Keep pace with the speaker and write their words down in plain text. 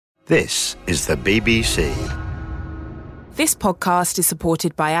This is the BBC. This podcast is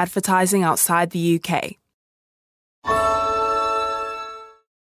supported by advertising outside the UK.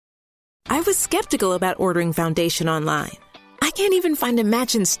 I was skeptical about ordering foundation online. I can't even find a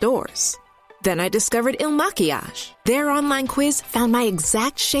match in stores. Then I discovered Il Maquillage. Their online quiz found my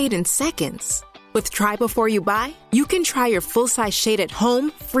exact shade in seconds. With Try Before You Buy, you can try your full-size shade at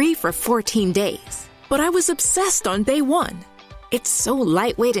home free for 14 days. But I was obsessed on day one. It's so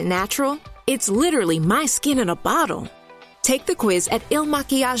lightweight and natural, it's literally my skin in a bottle. Take the quiz at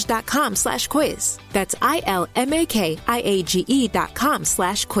ilmaquillage.com/quiz. That's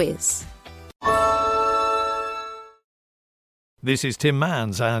ILMAKIAGE.com/quiz. This is Tim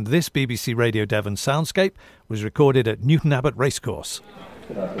Manns, and this BBC Radio Devon soundscape was recorded at Newton Abbot Racecourse.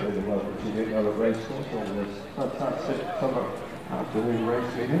 Good afternoon and welcome to Newton Abbot Racecourse on this fantastic summer afternoon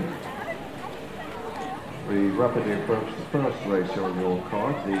race meeting. We rapidly approach the first race on your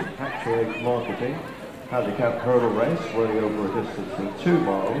card, the Actuate Marketing Handicap Hurdle Race, running over a distance of 2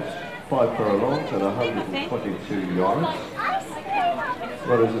 miles, 5 furlongs and 122 yards.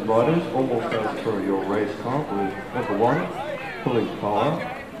 Runners and riders almost as per your race card with number 1, Pulling Power,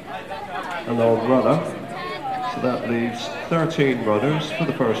 and our runner. So that leaves 13 runners for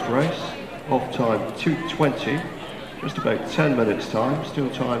the first race, off time 2:20, just about 10 minutes time, still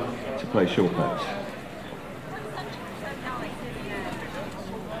time to place your bets.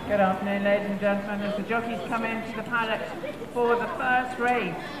 Good afternoon, ladies and gentlemen, as the jockeys come into the paddock for the first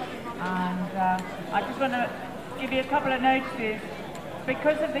race. And I just want to give you a couple of notices.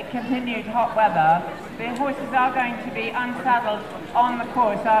 Because of the continued hot weather, the horses are going to be unsaddled on the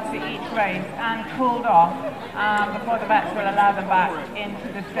course after each race and cooled off before the vets will allow them back into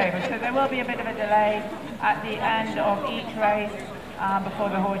the stable. So there will be a bit of a delay at the end of each race before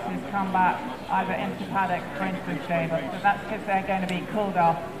the horses come back either into paddock or into the stable. So that's because they're going to be cooled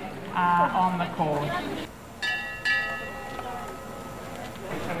off on the course.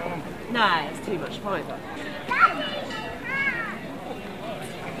 No, it's too much fibre.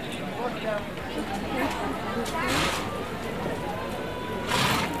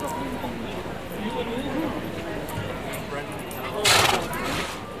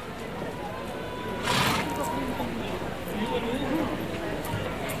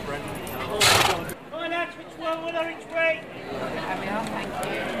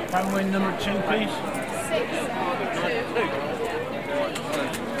 Can win number 2, please. 6, 2.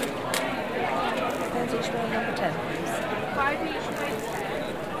 Number 10, please. 5 each way.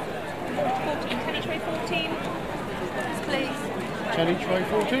 14. Can each way 14? Please. 10 each way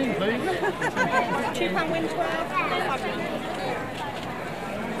 14, please. £2 win 12.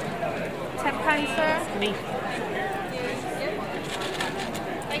 £10, sir. Me.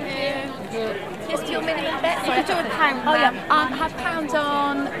 Thank you. Just your minimum bet. You can do a pound. Oh yeah, have pounds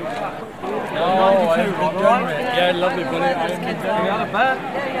on. Oh, yeah, lovely, buddy.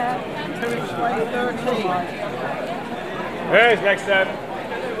 Yeah, yeah. 2 each way 13. Where's next then? I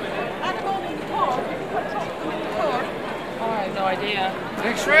have no idea.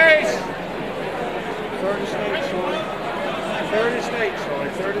 Next race! Third estate, sorry.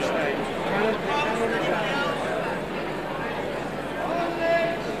 Third estate.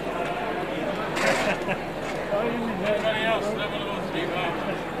 Anybody else?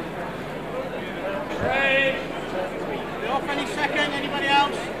 Race! Be off any second, anybody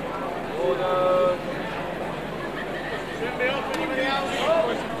else? Order. Shouldn't be off, anybody else?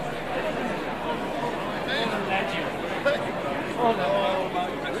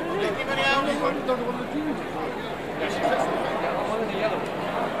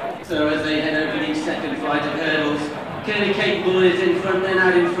 So as they head over each second flight of hurdles, clearly capable is in front, then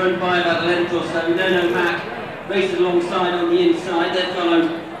out in front by about a length or so. No Mac races alongside on the inside. They're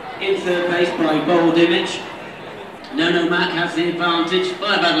followed in third place by Bold Image. No Mac has the advantage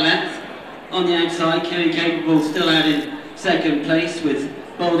by about a length. On the outside, clearly capable still out in second place with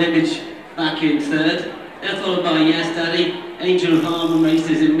Bold Image back in third. They're followed by Yes Daddy. Angel of Harlem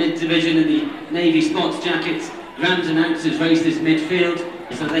races in mid-division in the Navy Spots jackets. Grand Announcers races midfield.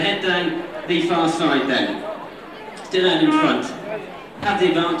 So they head down the far side then. Still out in front. Have the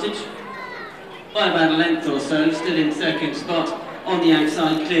advantage by about a length or so. Still in second spot. On the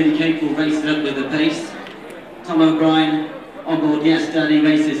outside, clearly capable, races up with the pace. Tom O'Brien on board Yes Daddy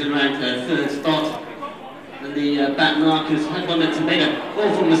races around her third spot. And the back markers had one that's made an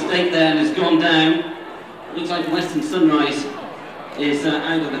awful mistake there and has gone down. It looks like Western Sunrise is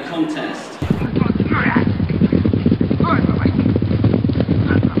out of the contest.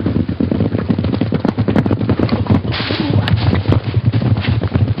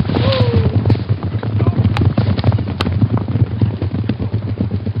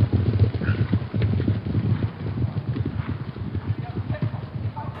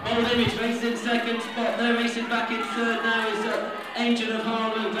 second spot. They're racing back in third now is Angel of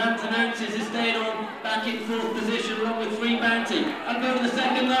Harlem. Grant Announces is staying on back in fourth position along with Free Bounty. I'll go with the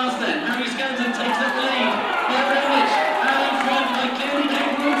second last then. Harry Skelton takes up the lead. Their image out in front by Clearly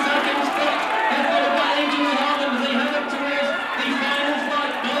Capable in second spot. They're followed by Angel of Harlem as they head up towards the final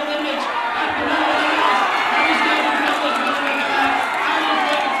fight. Bold Image at the moment. Harry Skelton got this one in the back. Out in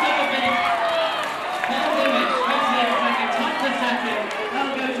front is Sophie. Bold Image racing in second. Top to second.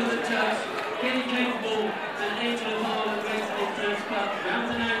 They'll go to the turf. Clearly Capable and Angel of Harlem racing in third spot. Round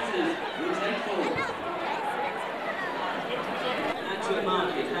Announces will take fourth. Actual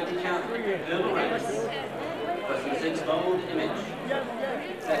market, handicap, Hurdle Race. First and 6, Bold Image.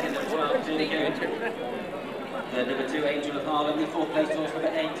 Second and 12, Clearly Capable. Third number 2, Angel of Harlem. The fourth place horse number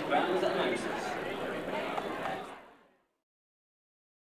 8, Round Announces.